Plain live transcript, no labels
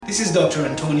This is Dr.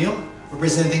 Antonio,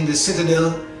 representing the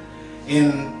Citadel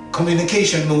in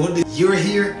communication mode. You're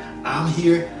here, I'm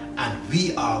here, and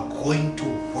we are going to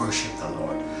worship the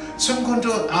Lord. So I'm going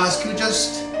to ask you,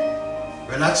 just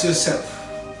relax yourself.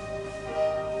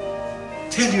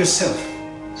 Tell yourself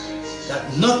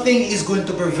that nothing is going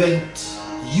to prevent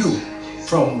you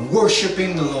from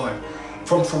worshiping the Lord,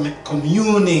 from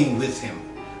communing with Him.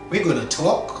 We're going to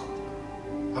talk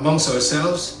amongst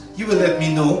ourselves. You will let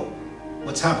me know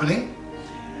what's happening.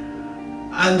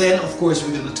 And then, of course,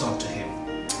 we're going to talk to Him.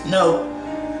 Now,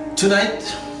 tonight,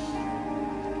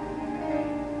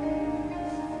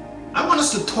 I want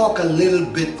us to talk a little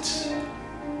bit,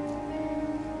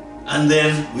 and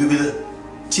then we will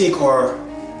take our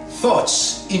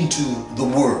thoughts into the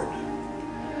Word.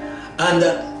 And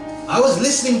I was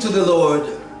listening to the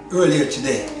Lord earlier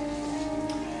today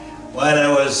while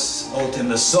I was out in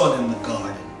the sun in the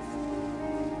garden.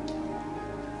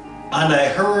 And I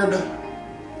heard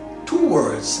two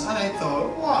words, and I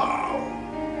thought, wow,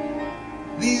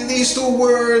 these two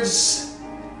words.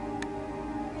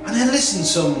 And I listened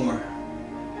some more.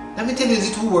 Let me tell you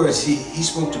the two words he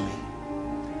spoke to me.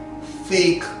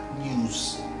 Fake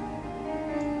news.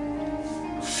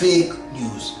 Fake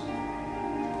news.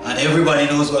 And everybody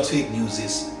knows what fake news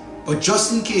is. But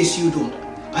just in case you don't,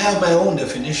 I have my own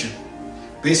definition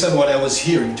based on what I was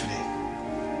hearing today.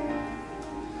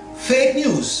 Fake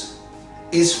news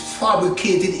is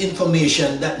fabricated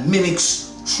information that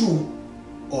mimics true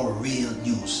or real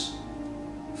news.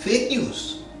 Fake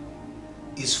news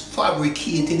is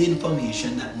fabricated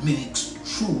information that mimics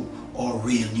true or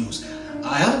real news.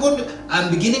 I'm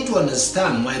beginning to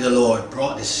understand why the Lord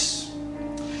brought this.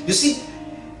 You see,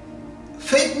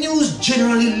 fake news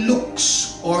generally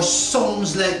looks or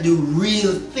sounds like the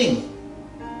real thing.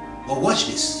 But watch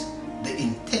this. The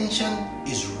intention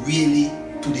is really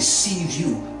to deceive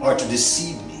you or to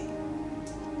deceive me.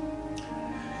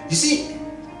 You see,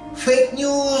 fake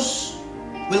news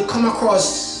will come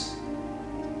across,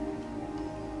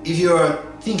 if you're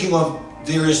thinking of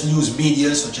various news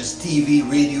media such as TV,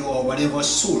 radio, or whatever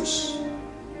source,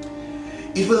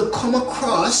 it will come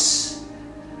across,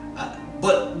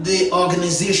 but the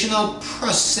organizational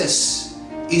process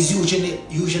is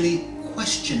usually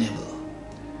questionable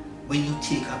when you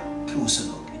take a closer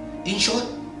look. In short,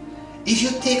 if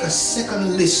you take a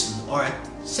second listen or a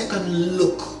second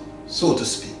look, so to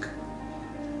speak,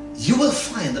 you will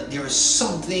find that there is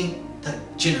something that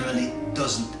generally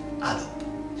doesn't add up.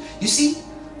 You see,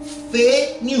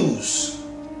 fake news,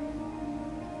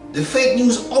 the fake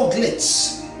news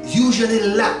outlets usually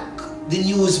lack the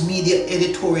news media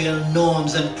editorial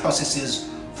norms and processes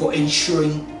for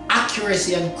ensuring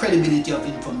accuracy and credibility of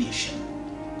information.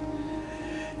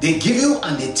 They give you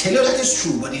and they tell you that it's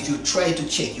true, but if you try to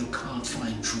check, you can't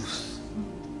find truth.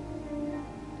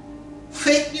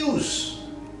 Fake news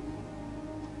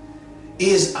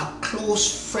is a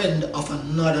close friend of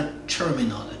another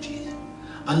terminology,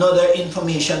 another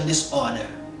information disorder.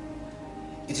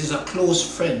 It is a close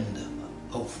friend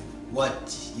of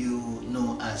what you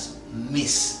know as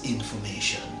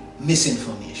misinformation,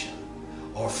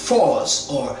 or false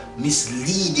or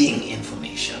misleading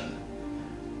information.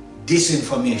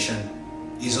 Disinformation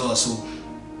is also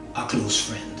a close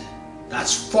friend.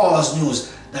 That's false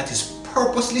news that is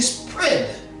purposely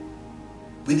spread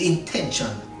with the intention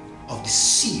of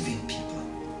deceiving people.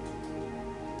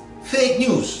 Fake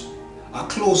news, a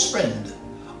close friend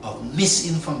of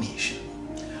misinformation,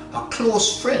 a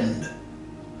close friend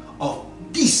of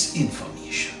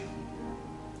disinformation.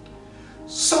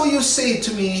 So you say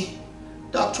to me,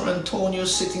 Dr. Antonio,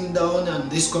 sitting down on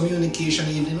this communication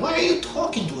evening, why are you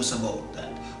talking to us about that?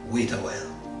 Wait a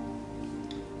while.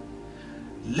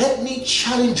 Let me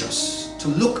challenge us to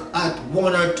look at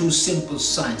one or two simple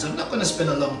signs. I'm not going to spend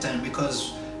a long time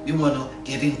because we want to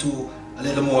get into a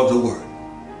little more of the word.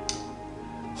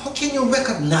 How can you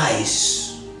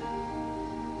recognize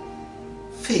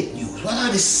fake news? What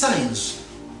are the signs?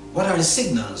 What are the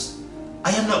signals?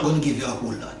 I am not going to give you a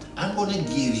whole lot. I'm going to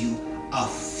give you a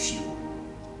few.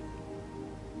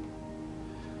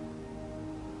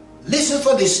 Listen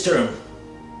for this term.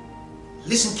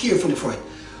 Listen carefully for it.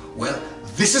 Well,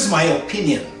 this is my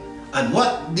opinion. And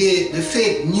what the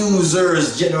fake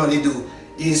newsers generally do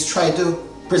is try to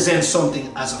present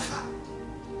something as a fact.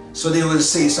 So they will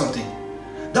say something.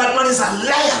 That man is a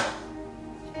liar.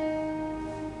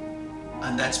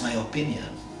 And that's my opinion.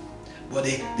 But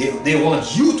they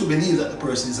want you to believe that the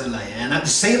person is a liar. And at the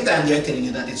same time, they're telling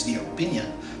you that it's their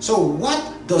opinion. So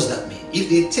what does that mean? If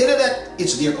they tell you that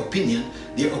it's their opinion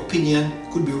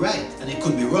could be right and it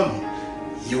could be wrong.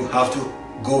 You have to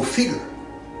go figure.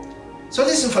 So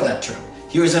listen for that term.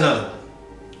 Here's another one.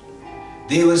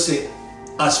 they will say,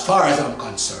 as far as I'm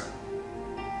concerned,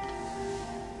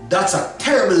 that's a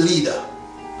terrible leader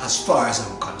as far as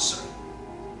I'm concerned.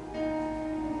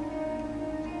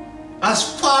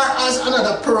 As far as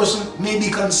another person may be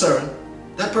concerned,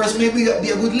 that person may be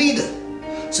a good leader.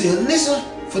 So you listen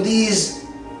for these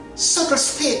subtle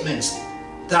statements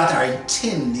that are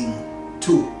intending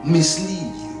to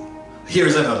mislead you.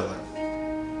 Here's another one.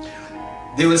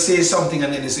 They will say something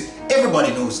and then they say,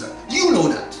 everybody knows that. You know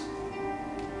that.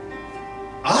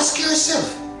 Ask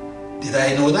yourself, did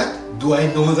I know that? Do I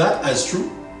know that as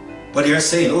true? But you're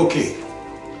saying, okay,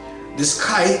 the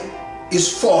sky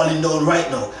is falling down right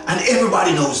now and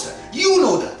everybody knows that. You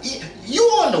know that. You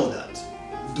all know that.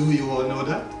 Do you all know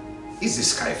that? Is the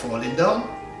sky falling down?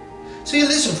 So you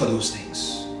listen for those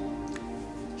things.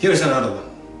 Here's another one.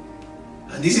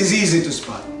 And this is easy to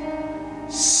spot.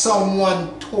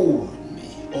 Someone told me,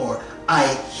 or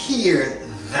I hear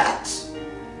that.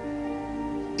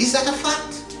 Is that a fact?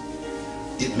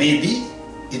 It may be,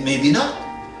 it may be not.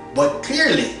 But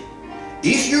clearly,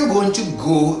 if you're going to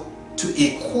go to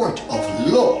a court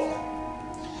of law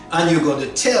and you're going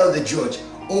to tell the judge,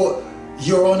 oh,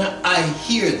 Your Honor, I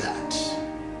hear that.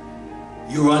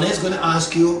 Your Honor is going to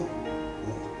ask you,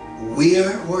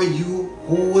 where were you?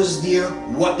 Who was there?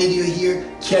 What did you hear?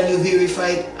 Can you verify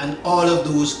it? And all of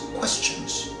those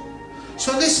questions.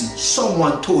 So listen,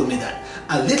 someone told me that.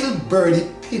 A little birdie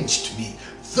pinched me.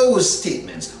 Those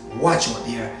statements, watch out,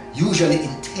 they are usually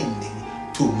intending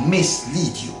to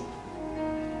mislead you.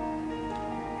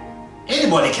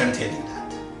 Anybody can tell you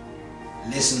that.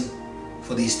 Listen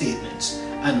for these statements.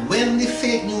 And when the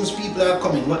fake news people are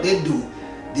coming, what they do,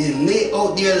 they lay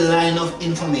out their line of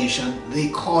information, they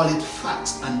call it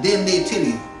facts, and then they tell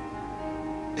you,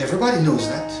 everybody knows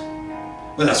that.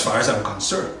 Well, as far as I'm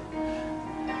concerned.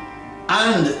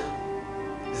 And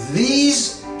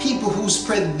these people who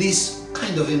spread this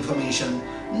kind of information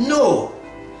know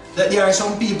that there are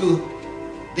some people,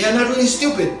 they are not really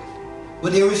stupid,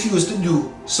 but they refuse to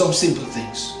do some simple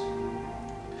things.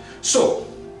 So,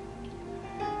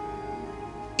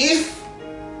 if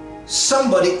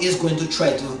somebody is going to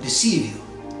try to deceive you,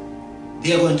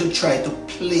 they are going to try to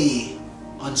play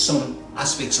on some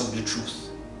aspects of the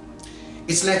truth.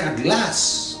 It's like a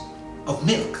glass of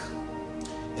milk.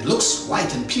 It looks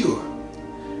white and pure,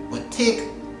 but take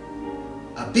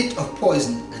a bit of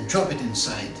poison and drop it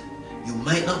inside. You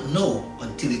might not know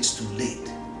until it's too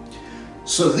late.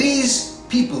 So these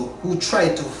people who try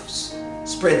to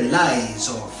spread lies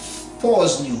or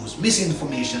false news,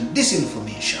 misinformation,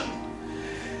 disinformation,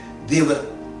 they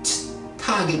will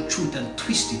target truth and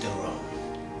twist it around.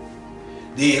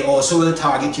 They also will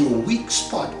target your weak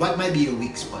spot. What might be your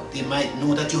weak spot? They might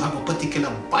know that you have a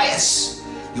particular bias.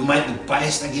 You might be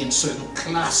biased against a certain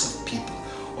class of people,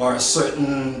 or a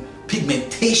certain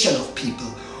pigmentation of people,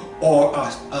 or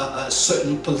a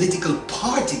certain political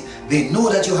party. They know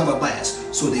that you have a bias,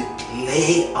 so they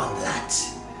play on that.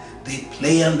 They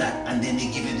play on that, and then they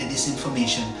give you the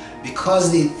disinformation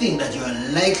because they think that you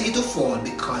are likely to fall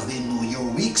because they know your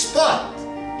weak spot.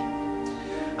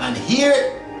 And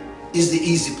here is the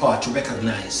easy part to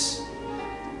recognize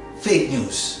fake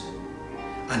news.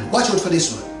 And watch out for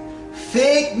this one.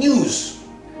 Fake news,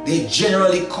 they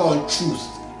generally call truth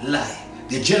lie.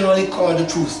 They generally call the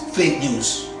truth fake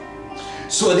news.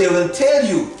 So they will tell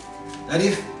you that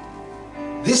if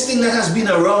this thing that has been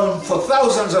around for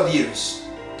thousands of years,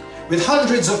 with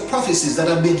hundreds of prophecies that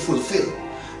have been fulfilled,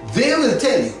 they will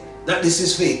tell you that this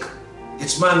is fake,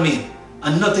 it's man-made,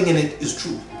 and nothing in it is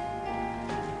true.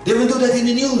 They will do that in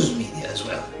the news media as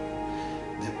well.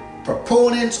 The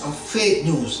proponents of fake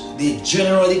news, they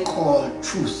generally call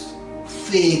truth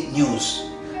fake news.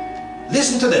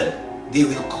 Listen to them. They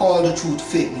will call the truth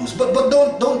fake news. But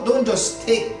don't just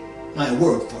take my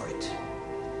word for it.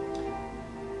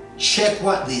 Check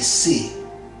what they say.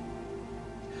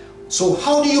 So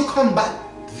how do you combat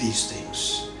these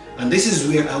things? And this is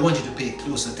where I want you to pay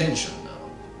close attention now.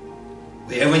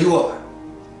 Wherever you are.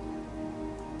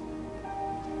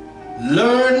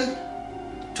 Learn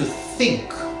to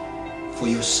think for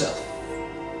yourself.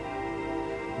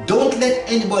 Don't let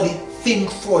anybody think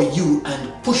for you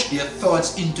and push their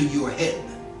thoughts into your head.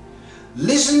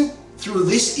 Listen through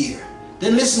this ear,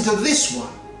 then listen to this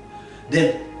one,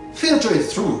 then filter it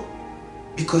through,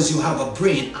 because you have a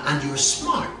brain and you're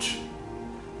smart.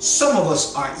 Some of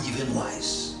us are even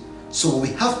wise. So we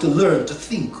have to learn to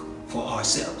think for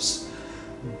ourselves.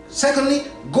 Secondly,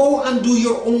 go and do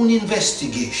your own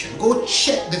investigation. Go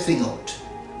check the thing out.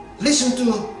 Listen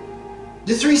to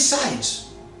the three sides.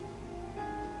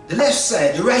 The left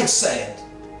side, the right side,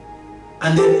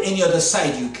 and then any other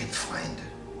side you can find.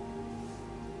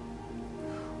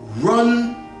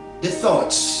 run the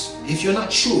thoughts. If you're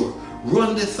not sure,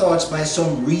 run the thoughts by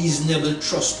some reasonable,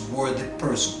 trustworthy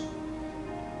person.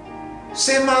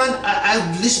 Say, man,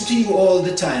 I've listened to you all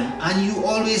the time and you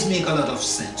always make a lot of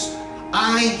sense.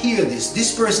 I hear this.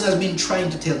 This person has been trying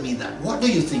to tell me that. What do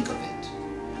you think of it?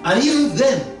 And even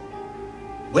then,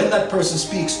 when that person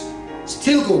speaks,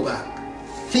 still go back.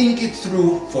 Think it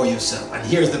through for yourself. And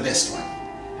here's the best one.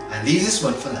 And leave this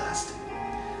one for last.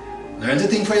 Learn to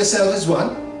think for yourself is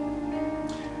one.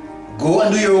 Go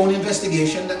and do your own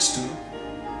investigation, that's two.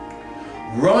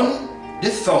 Run the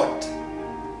thought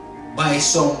by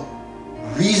some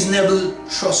reasonable,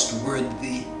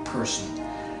 trustworthy person.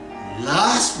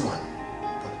 Last one,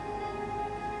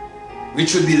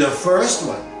 which would be the first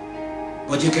one,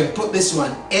 but you can put this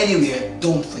one anywhere,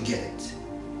 don't forget it.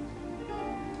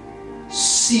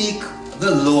 Seek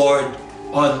the Lord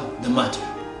on the matter.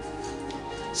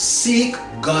 Seek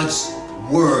God's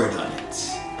word on it.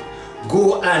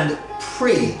 Go and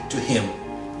pray to Him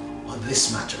on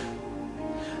this matter.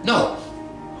 Now,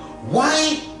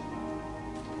 why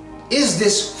is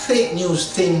this fake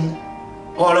news thing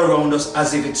all around us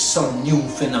as if it's some new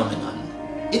phenomenon?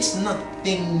 It's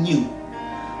nothing new.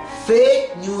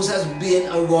 Fake news has been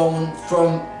around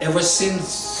from ever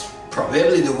since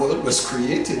probably the world was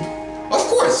created. Of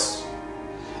course,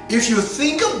 if you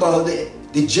think about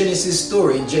the Genesis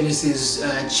story in Genesis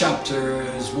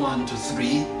chapters 1 to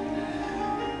 3,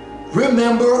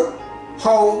 remember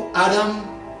how Adam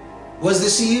was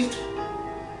deceived?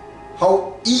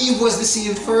 How Eve was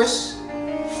deceived first?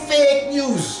 Fake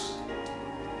news.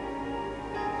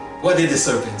 What did the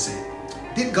serpent say?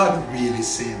 Did God really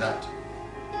say that?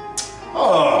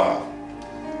 Oh,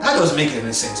 that doesn't make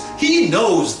any sense. He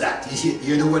knows that.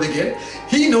 You know what again?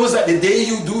 He knows that the day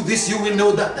you do this, you will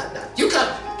know that. You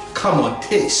can't. Come on,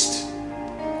 taste.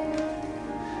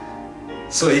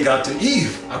 So he got to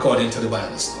Eve, according to the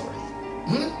Bible story.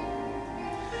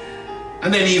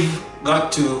 And then Eve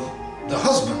got to the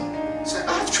husband. Said,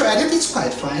 I've tried it, it's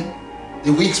quite fine.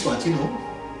 The weak spot, you know.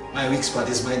 My weak spot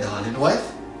is my darling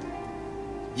wife.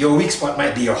 Your weak spot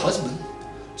might be your husband.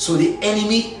 So the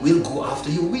enemy will go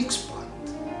after your weak spot.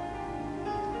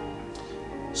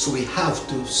 So we have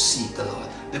to seek the Lord.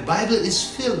 The Bible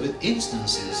is filled with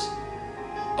instances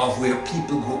of where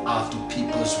people go after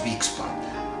people's weak spot.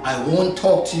 I won't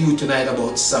talk to you tonight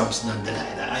about Samson and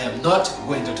Delilah. I am not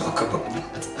going to talk about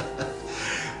that.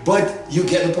 But you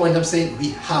get the point I'm saying?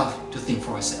 We have to think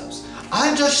for ourselves.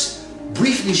 I'll just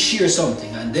briefly share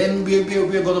something and then we're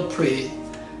going to pray,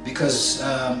 because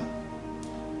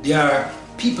there are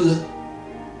people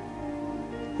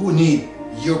who need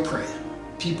your prayer,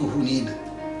 people who need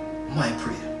my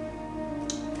prayer.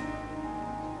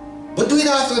 But do it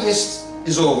after this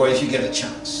is over if you get a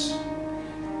chance.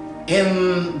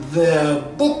 In the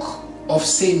book of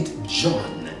St.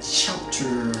 John,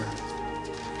 chapter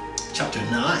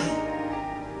 9,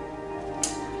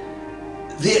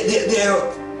 there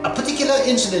a particular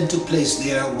incident took place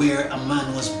there where a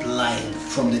man was blind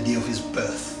from the day of his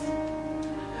birth.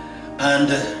 And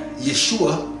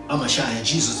Yeshua, Amashiach,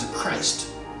 Jesus the Christ,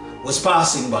 was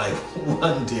passing by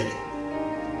one day.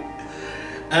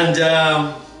 And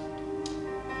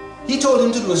he told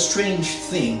him to do a strange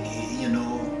thing. You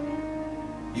know,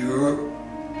 you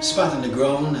spat on the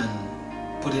ground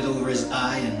and put it over his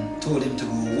eye and told him to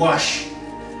go wash.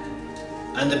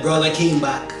 And the brother came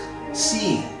back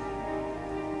seeing.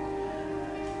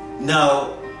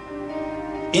 Now,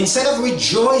 instead of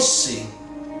rejoicing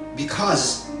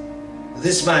because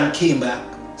this man came back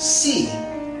seeing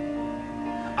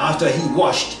after he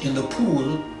washed in the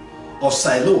pool of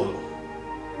Siloam,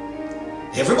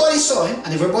 everybody saw him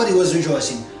and everybody was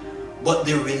rejoicing. But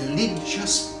the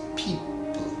religious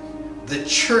people, the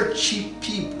churchy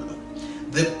people,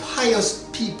 the pious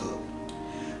people,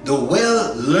 the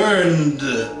well-learned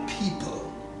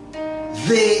people,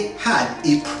 they had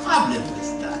a problem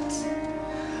with that.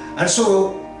 And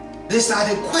so they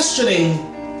started questioning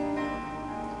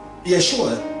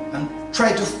Yeshua and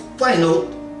tried to find out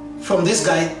from this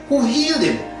guy who healed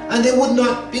him. And they would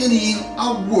not believe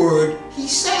a word he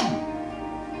said.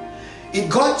 It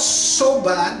got so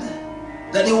bad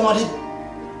that they wanted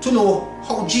to know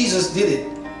how Jesus did it.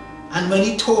 And when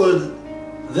he told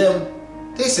them,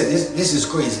 they said, this is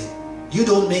crazy. You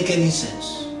don't make any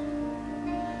sense.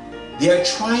 They are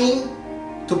trying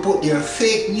to put their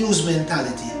fake news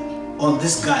mentality on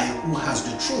this guy who has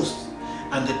the truth.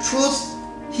 And the truth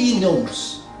he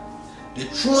knows. The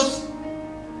truth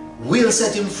will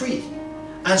set him free.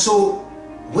 And so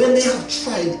when they have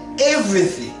tried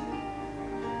everything,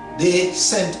 they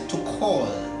sent to call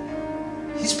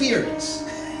his parents.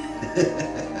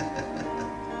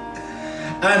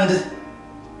 And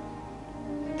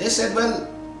they said, well,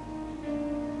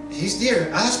 he's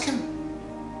there, ask him.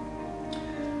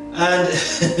 And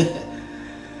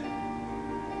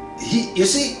you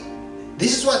see,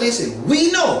 this is what they say.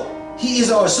 We know he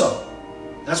is our son.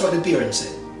 That's what the parents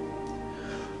said.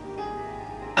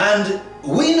 And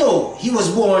we know he was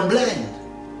born blind.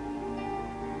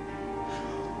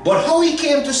 But how he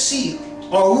came to see,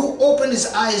 or who opened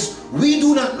his eyes, we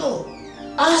do not know.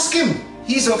 Ask him.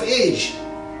 He's of age.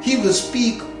 He will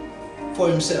speak for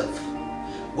himself.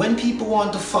 When people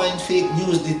want to find fake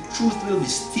news, the truth will be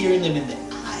staring them in the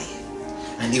eye,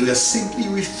 and they will simply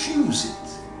refuse it.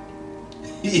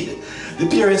 The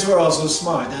parents were also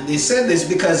smart, and they said this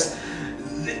because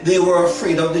they were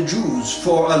afraid of the Jews,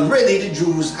 for already the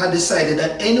Jews had decided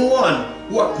that anyone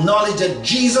who acknowledged that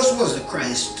Jesus was the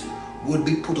Christ would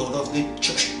be put out of the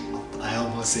church. I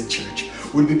almost said church.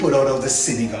 Would be put out of the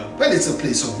synagogue. Well, it's a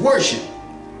place of worship.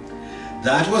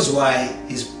 That was why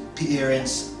his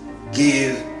parents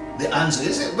gave the answer.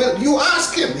 They said, well, you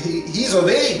ask him. He's of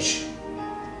age.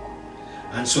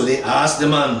 And so they asked the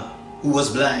man who was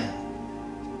blind.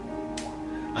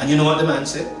 And you know what the man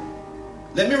said?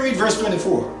 Let me read verse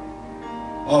 24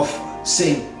 of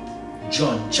St.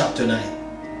 John chapter 9.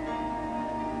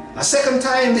 A second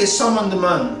time they summoned the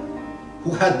man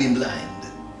who had been blind.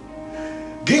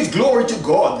 Give glory to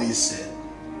God, they said.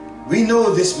 We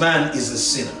know this man is a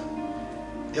sinner.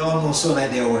 They almost sound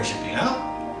like they are worshiping, huh?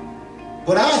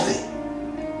 But are they?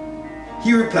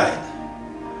 He replied,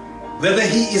 whether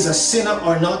he is a sinner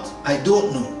or not, I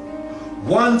don't know.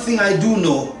 One thing I do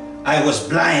know, I was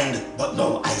blind, but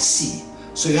now I see.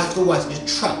 So you have to watch the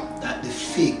trap that the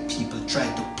fake people try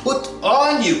to put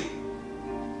on you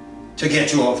to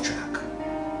get you off track.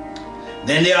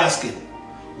 Then they asked him,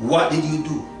 what did you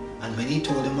do? And when he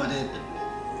told them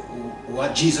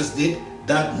what Jesus did,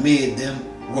 that made them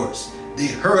worse. They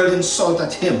hurled insult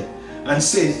at him and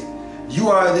said, you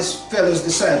are this fellow's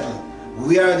disciple.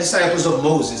 We are disciples of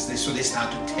Moses. So they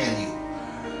start to tell you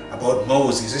about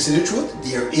Moses. You see the truth?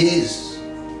 There is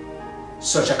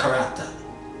such a character,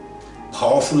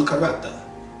 powerful character,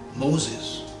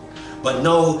 Moses. But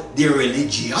now their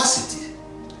religiosity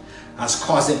has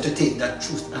caused them to take that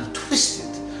truth and twist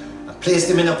it and place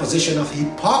them in a position of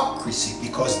hypocrisy,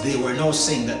 because they were now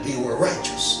saying that they were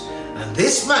righteous. And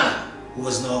this man who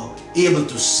was now able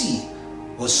to see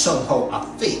was somehow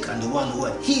a fake, and the one who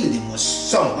had healed him was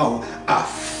somehow a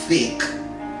fake.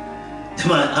 The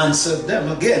man answered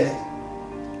them again,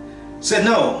 said,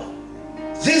 no,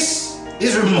 this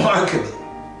is remarkable.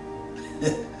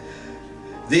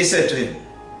 They said to him,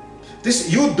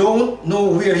 you don't know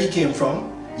where he came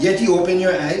from, yet you open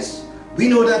your eyes. We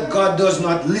know that God does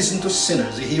not listen to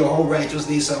sinners. You hear how righteous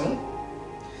they sound?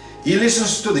 He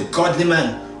listens to the godly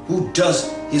man who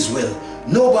does his will.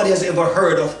 Nobody has ever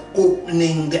heard of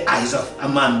opening the eyes of a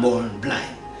man born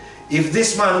blind. If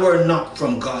this man were not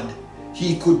from God,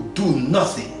 he could do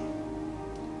nothing.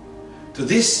 To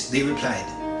this they replied,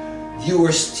 you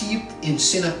were steeped in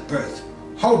sin at birth.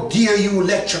 How dare you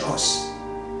lecture us?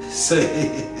 So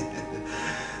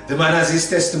the man has his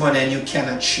testimony and you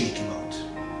cannot shake him out.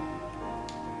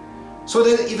 So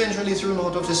they eventually threw him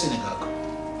out of the synagogue.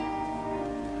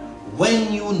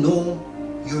 When you know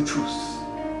your truth,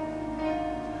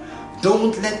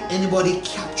 don't let anybody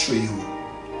capture you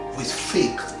with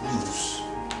fake news.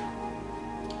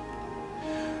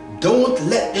 Don't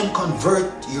let them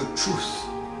convert your truth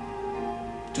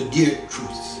to their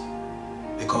truth,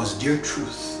 because their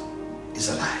truth is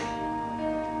a lie.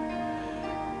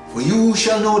 For you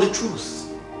shall know the truth,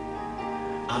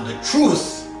 and the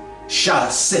truth shall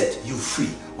set you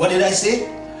free. What did I say?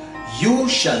 You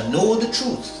shall know the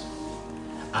truth,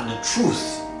 and the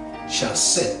truth shall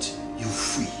set you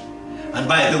free. And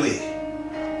by the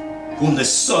way, whom the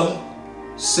Son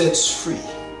sets free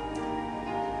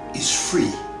is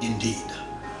free indeed.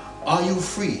 Are you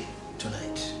free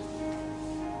tonight?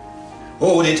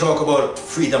 Oh, they talk about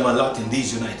freedom a lot in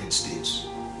these United States.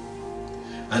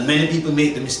 And many people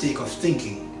make the mistake of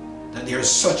thinking that there is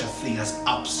such a thing as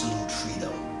absolute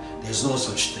freedom. There's no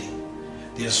such thing.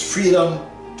 There's freedom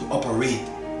to operate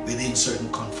within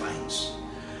certain confines.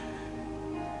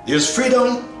 There's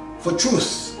freedom for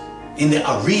truth in the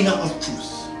arena of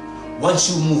truth. Once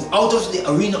you move out of the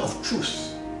arena of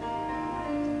truth,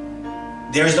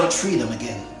 there is not freedom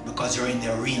again, because you're in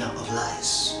the arena of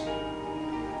lies.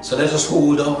 So let us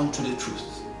hold on to the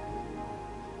truth.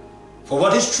 For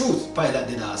what is truth? Pilate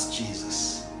did ask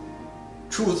Jesus.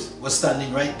 Truth was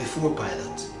standing right before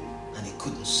Pilate, and he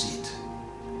couldn't see it.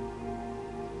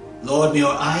 Lord, may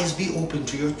our eyes be open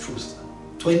to your truth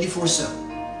 24/7.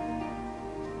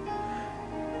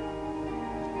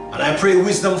 And I pray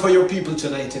wisdom for your people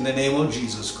tonight in the name of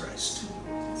Jesus Christ.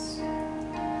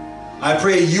 I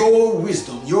pray your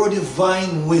wisdom, your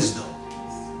divine wisdom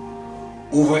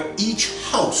over each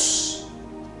house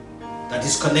that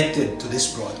is connected to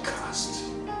this broadcast.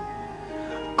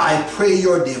 I pray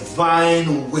your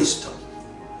divine wisdom,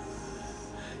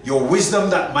 your wisdom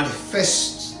that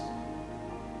manifests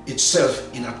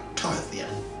itself in authority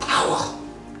and power.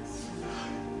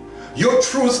 Your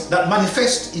truth that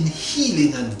manifests in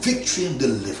healing and victory and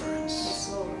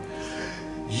deliverance.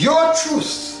 Your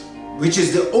truth, which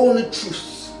is the only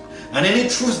truth. And any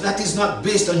truth that is not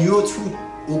based on your truth,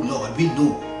 oh Lord, we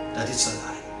know that it's a lie.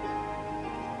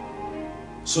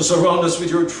 So surround us with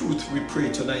your truth, we pray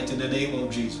tonight in the name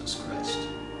of Jesus Christ.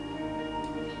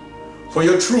 For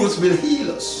your truth will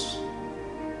heal us.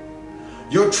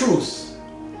 Your truth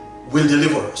will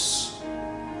deliver us.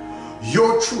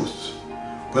 Your truth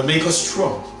will make us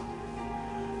strong.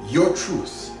 Your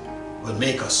truth will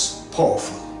make us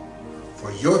powerful.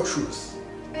 For your truth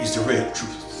is the real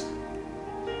truth.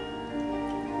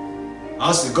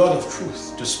 Ask the God of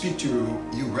truth to speak to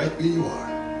you right where you are.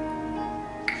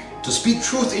 To speak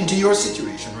truth into your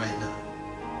situation right now.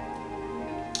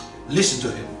 Listen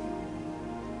to him.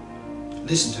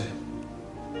 Listen to him.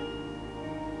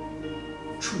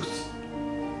 Truth.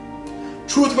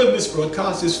 Truth when this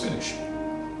broadcast is finished.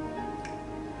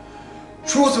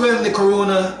 Truth when the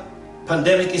corona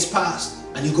pandemic is past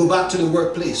and you go back to the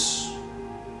workplace.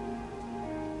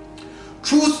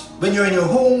 Truth when you're in your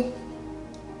home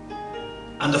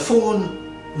and the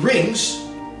phone rings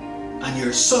and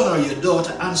your son or your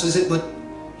daughter answers it, but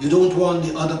you don't want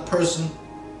the other person,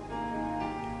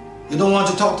 you don't want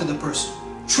to talk to the person.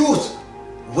 Truth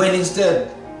when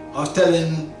instead of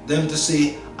telling them to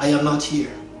say, I am not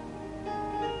here,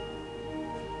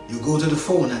 you go to the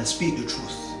phone and speak the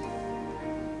truth.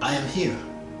 I am here,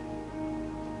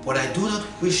 but I do not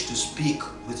wish to speak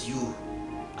with you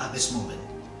at this moment.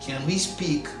 Can we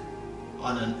speak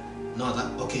on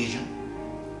another occasion?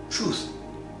 Truth.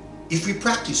 If we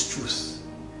practice truth,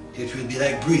 it will be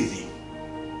like breathing.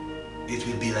 It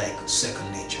will be like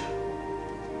second nature.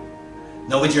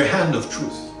 Now with your hand of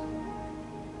truth,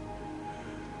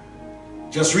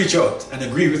 just reach out and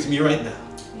agree with me right now.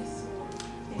 Yes.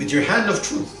 With your hand of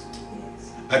truth,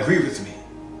 Yes. agree with me.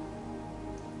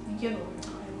 Thank you, Lord.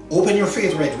 Open your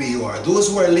faith right where you are. Those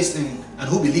who are listening and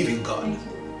who believe in God, Thank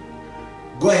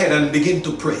you. go ahead and begin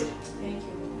to pray. Thank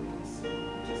you,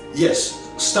 Lord. Yes,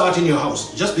 start in your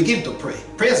house. Just begin to pray.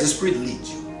 Pray as the Spirit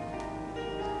leads you.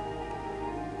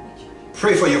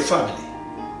 Pray for your family.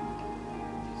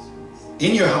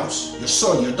 In your house, your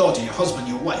son, your daughter, your husband,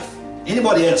 your wife,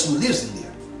 anybody else who lives in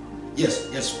there. Yes,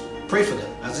 yes, pray for them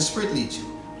as the Spirit leads you.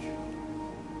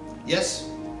 Yes?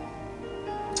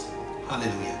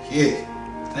 Hallelujah.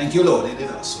 Yeah. Thank you, Lord.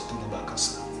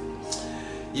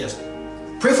 Yes.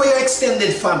 Pray for your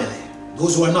extended family.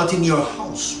 Those who are not in your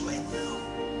house right now.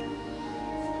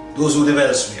 Those who live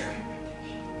elsewhere.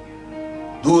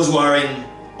 Those who are in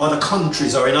other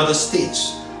countries or in other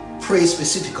states. Pray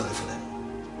specifically for them.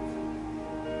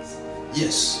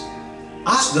 Yes.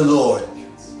 Ask the Lord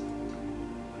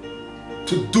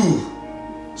to do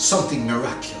something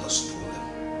miraculous for them.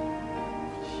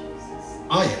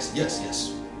 Ah, yes, yes,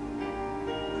 yes.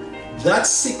 That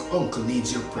sick uncle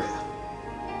needs your prayer.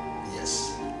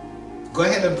 Yes. Go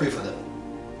ahead and pray for them.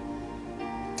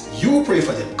 You pray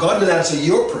for them. God will answer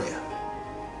your prayer.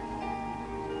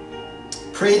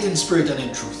 Pray it in spirit and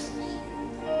in truth.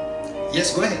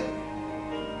 Yes, go ahead.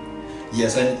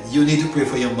 Yes, and you need to pray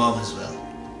for your mom as well.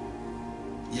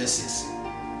 Yes, yes.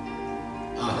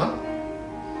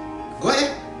 Go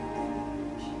ahead.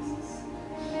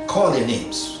 Call their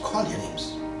names. Call your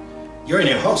names. You're in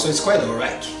your house, so it's quite all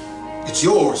right. It's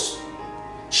yours.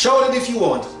 Shout it if you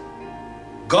want.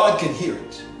 God can hear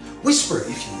it. Whisper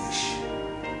if you wish.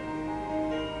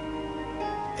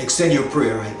 Extend your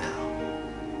prayer right now.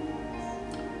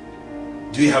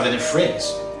 Do you have any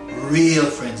friends? Real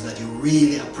friends that you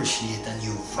really appreciate and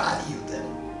you value them?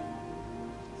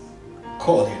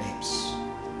 Call their names.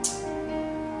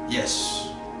 Yes.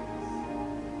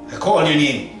 I call your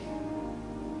name.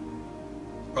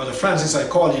 Brother Francis, I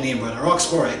call your name. Brother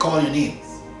Roxborough, I call your name.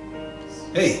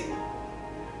 Hey.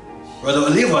 Brother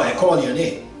Oliver, I call your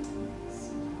name.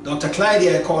 Dr. Clyde,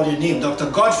 I call your name. Dr.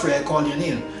 Godfrey, I call your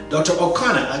name. Dr.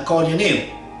 O'Connor, I call your name.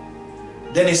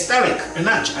 Dennis Tarek,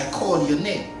 Renach, I call your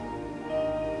name.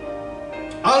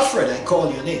 Alfred, I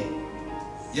call your name.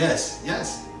 Yes,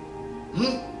 yes.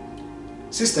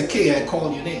 Sister Kay, I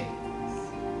call your name.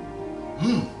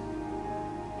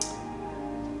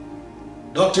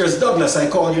 Dr. Douglas, I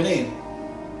call your name.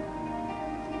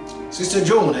 Sister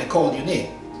Joan, I call your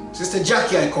name. Sister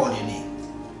Jackie, I call your name.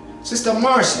 Sister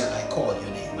Marcia, I call your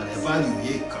name. And I value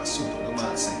you.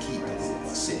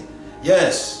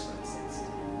 Yes.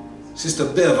 Sister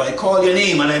Bev, I call your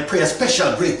name and I pray a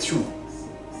special breakthrough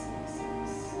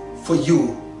for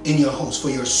you in your house,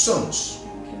 for your sons.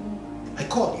 I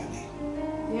call your name.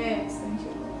 Yes, thank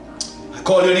you, Lord. I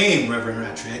call your name, Reverend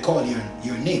Ratry. I call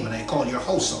your name and I call your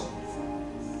household.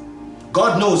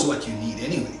 God knows what you need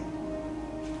anyway.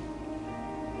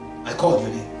 I call your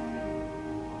name.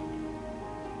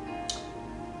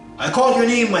 I call your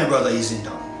name, my brother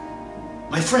Isindown.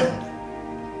 My friend.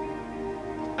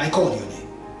 I call your name.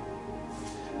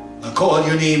 I call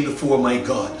your name before my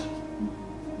God.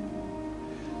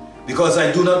 Because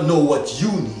I do not know what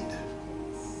you need.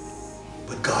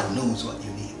 But God knows what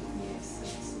you need.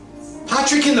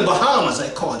 Patrick in the Bahamas, I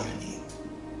call your name.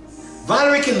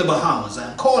 Valerie in the Bahamas,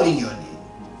 I am calling your name.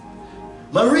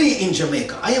 Marie in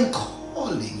Jamaica, I am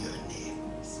calling your name.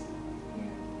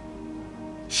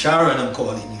 Sharon, I'm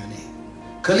calling your name.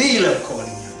 Khalil, I'm calling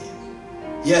your name.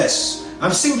 Yes,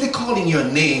 I'm simply calling your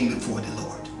name before the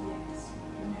Lord.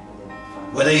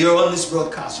 Whether you're on this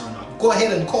broadcast or not, go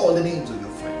ahead and call the names of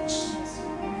your friends.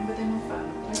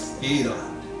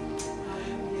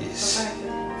 Yes.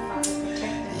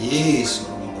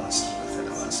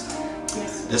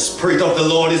 The Spirit of the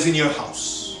Lord is in your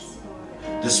house.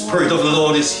 The Spirit of the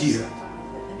Lord is here.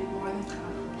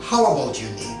 How about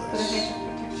your neighbors?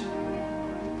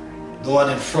 The one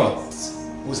in front.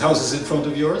 Whose house is in front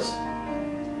of yours?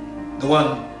 The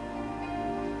one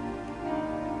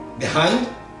behind?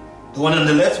 The one on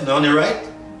the left, the on the right?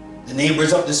 The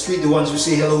neighbors up the street, the ones you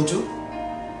say hello to?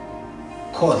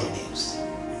 Call their names.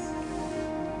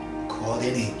 Call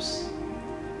their names.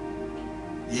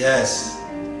 Yes.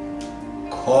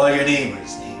 Call your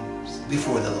neighbors' names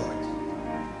before the Lord.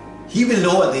 He will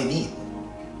know what they need.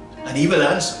 And He will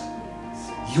answer.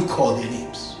 You call their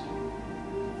names.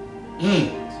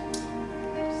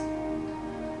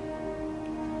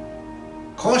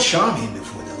 Call Charmaine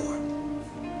before the Lord.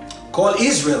 Call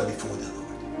Israel before the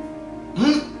Lord.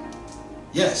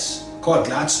 Yes. Call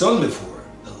Gladstone before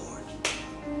the Lord.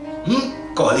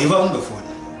 Call Yvonne before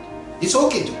the Lord. It's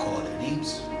okay to call their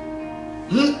names.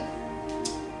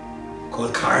 Call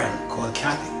Karen. Call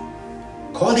Kathy.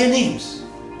 Call their names.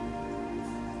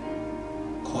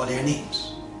 Call their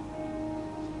names.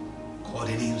 Call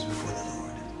their names before the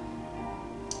Lord.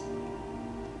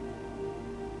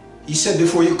 He said,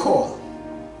 before you call,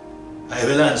 I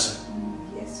will answer.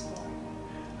 Yes, Lord.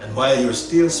 And while you're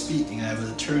still speaking, I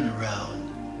will turn around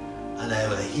and I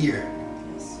will hear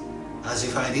as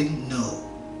if I didn't know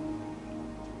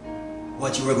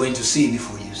what you were going to say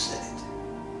before you said it.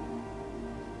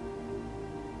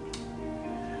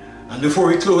 And before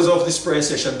we close off this prayer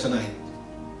session tonight,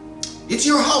 it's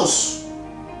your house.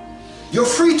 You're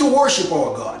free to worship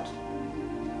our God.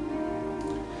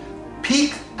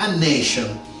 Pick a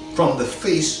nation from the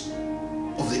face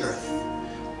of the earth.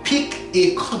 Pick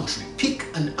a country. Pick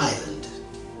an island.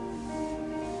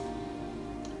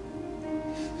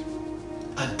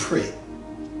 And pray.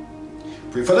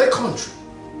 Pray for that country.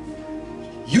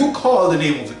 You call the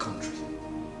name of the country.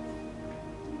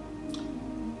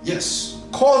 Yes.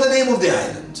 Call the name of the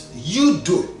island. You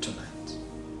do it tonight.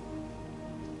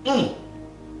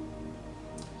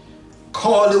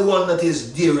 Call the one that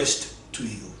is dearest to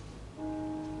you.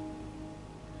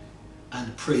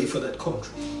 And pray for that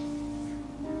country.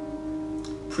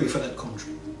 Pray for that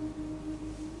country.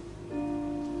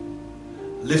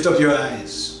 Lift up your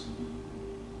eyes.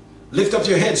 Lift up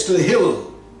your heads to the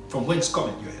hill from whence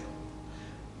cometh your help.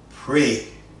 Pray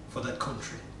for that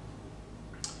country.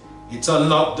 It's on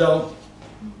lockdown.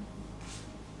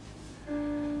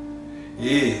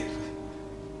 Yeah.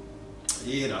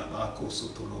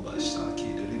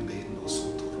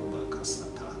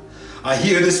 I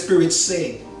hear the Spirit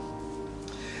saying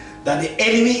that the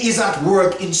enemy is at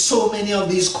work in so many of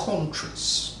these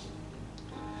countries.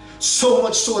 So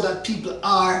much so that people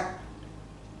are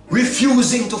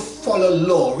refusing to follow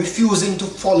law, refusing to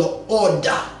follow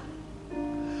order,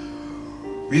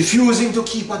 refusing to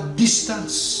keep a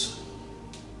distance,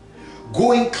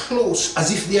 going close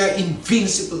as if they are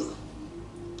invincible.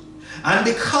 And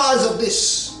because of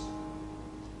this,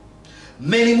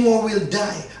 many more will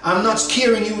die. I'm not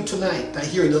scaring you tonight. I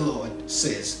hear the Lord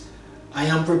says, I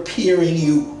am preparing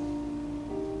you.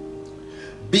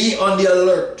 Be on the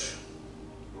alert.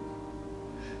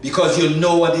 Because you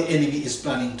know what the enemy is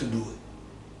planning to do.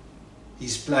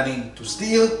 He's planning to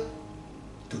steal,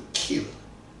 to kill,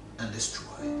 and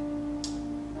destroy.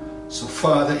 So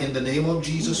Father, in the name of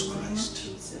Jesus Christ,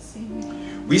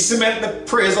 we cement the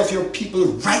prayers of your people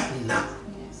right now.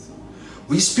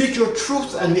 We speak your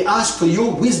truth and we ask for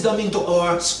your wisdom into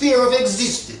our sphere of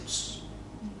existence.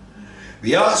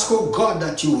 We ask, oh God,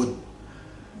 that you would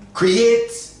create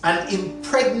an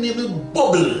impregnable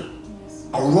bubble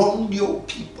around your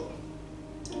people,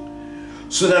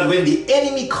 so that when the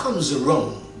enemy comes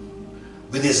around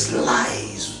with his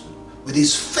lies, with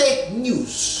his fake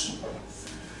news,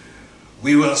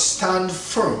 we will stand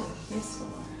firm. Yes,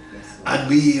 Lord. Yes, Lord. And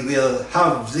we will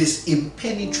have this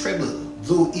impenetrable,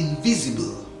 though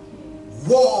invisible,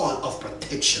 wall of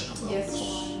protection around Yes, us.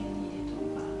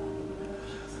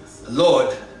 Lord.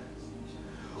 Lord,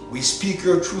 we speak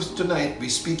your truth tonight. We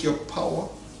speak your power.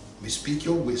 We speak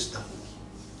your wisdom.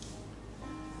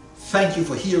 Thank you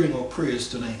for hearing our prayers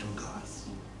tonight, oh God.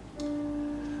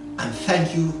 And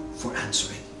thank you for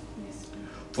answering. Yes.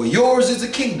 For yours is the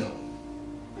kingdom,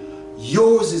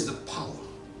 yours is the power,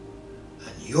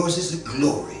 and yours is the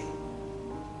glory.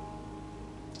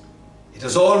 It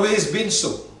has always been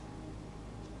so.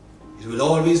 It will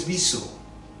always be so,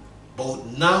 both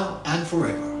now and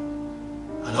forever.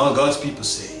 And all God's people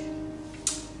say,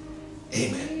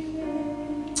 amen.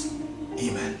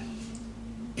 Amen.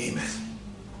 Amen.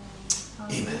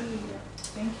 Amen.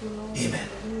 Thank you, Lord. Amen.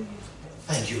 Hallelujah.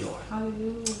 Thank you, Lord.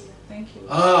 Hallelujah. Thank you,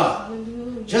 Lord. Ah,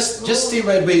 just stay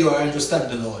right where you are and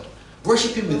understand the Lord.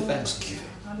 Worship Him with thanksgiving.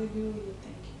 Hallelujah.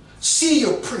 Thank you. See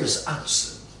your prayers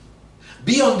answered.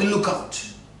 Be on the lookout.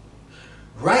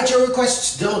 Write your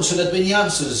requests down so that when He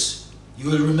answers, you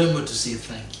will remember to say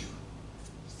thank you.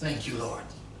 Thank you, Lord.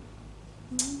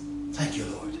 Thank you,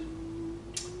 Lord.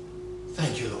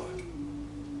 Thank you, Lord.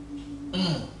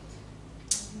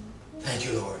 Thank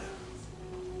you, Lord.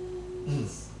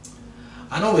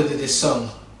 I know we did this song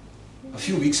a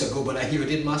few weeks ago, but I hear it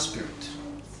in my spirit.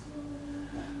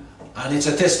 And it's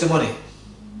a testimony.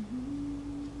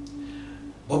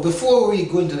 But before we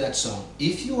go into that song,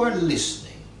 if you are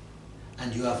listening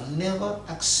and you have never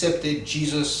accepted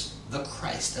Jesus the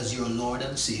Christ as your Lord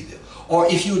and Savior, or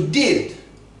if you did,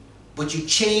 but you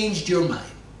changed your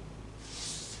mind,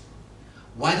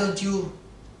 why don't you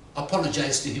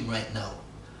apologize to Him right now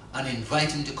and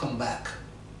invite Him to come back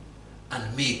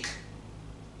and make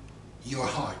your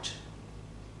heart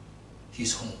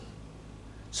His home?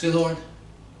 Say, Lord,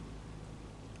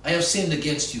 I have sinned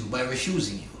against you by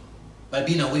refusing you, by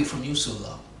being away from you so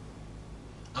long.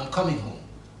 I'm coming home.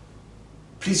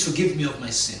 Please forgive me of my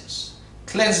sins.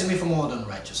 Cleanse me from all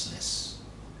unrighteousness.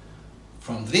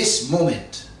 From this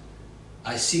moment,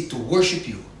 I seek to worship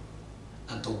you,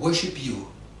 and to worship you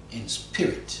in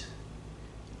spirit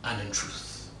and in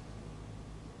truth.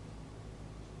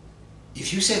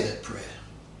 If you say that prayer,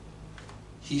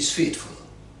 He is faithful,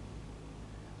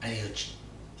 and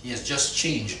He has just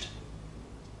changed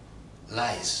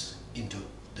lies into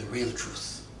the real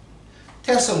truth.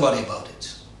 Tell somebody about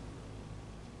it.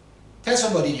 Tell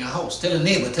somebody in your house, tell a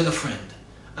neighbor, tell a friend,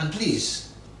 and please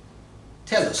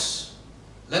tell us,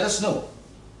 let us know.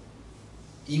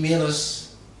 Email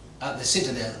us at the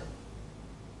Citadel,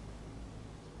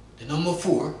 the number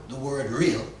 4, the word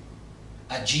real,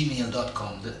 at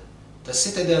gmail.com. The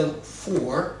Citadel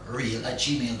 4 real at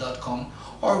gmail.com,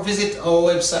 or visit our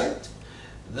website.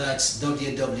 That's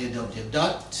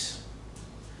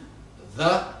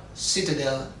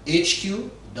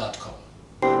www.thecitadelhq.com.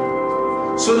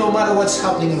 So no matter what's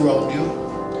happening around you,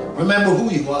 remember who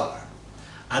you are,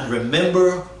 and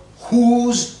remember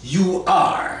whose you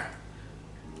are.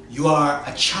 You are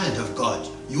a child of God.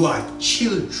 You are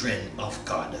children of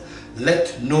God.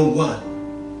 Let no one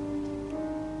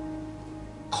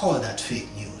call that fake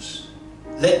news.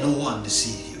 Let no one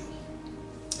deceive you.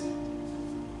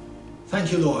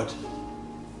 Thank you, Lord,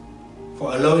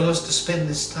 for allowing us to spend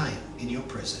this time in your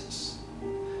presence.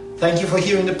 Thank you for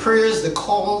hearing the prayers, the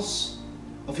calls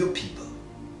of your people.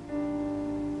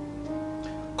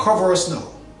 Cover us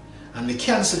now, and we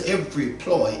cancel every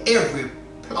ploy, every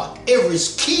plot, every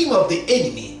scheme of the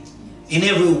enemy in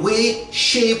every way,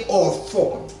 shape, or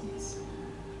form.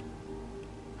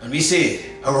 And we say,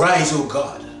 arise, O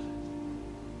God,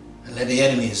 and let the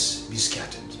enemies be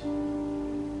scattered.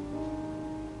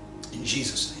 In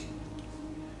Jesus' name.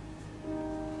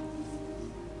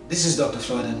 This is Dr.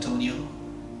 Floyd Antonio,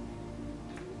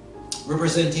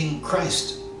 representing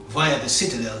Christ via the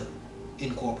Citadel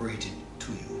Incorporated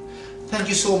to you. Thank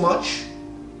you so much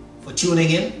for tuning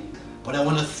in, but I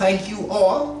want to thank you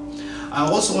all. I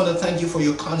also want to thank you for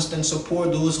your constant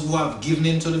support, those who have given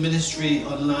into the ministry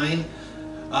online.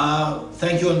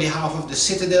 Thank you on behalf of the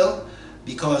Citadel,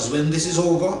 because when this is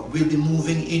over, we'll be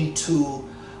moving into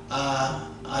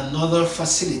another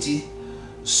facility.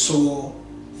 So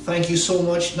thank you so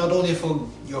much, not only for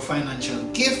your financial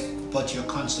gift, but your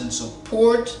constant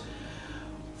support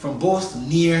from both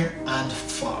near and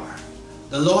far.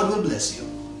 The Lord will bless you.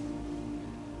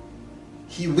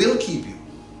 He will keep you.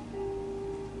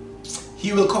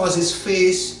 He will cause his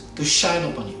face to shine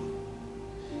upon you.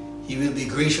 He will be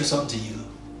gracious unto you.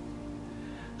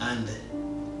 And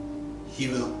he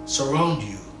will surround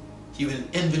you. He will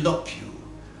envelop you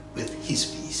with his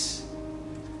peace.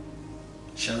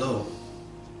 Shalom.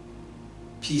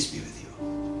 Peace be with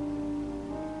you.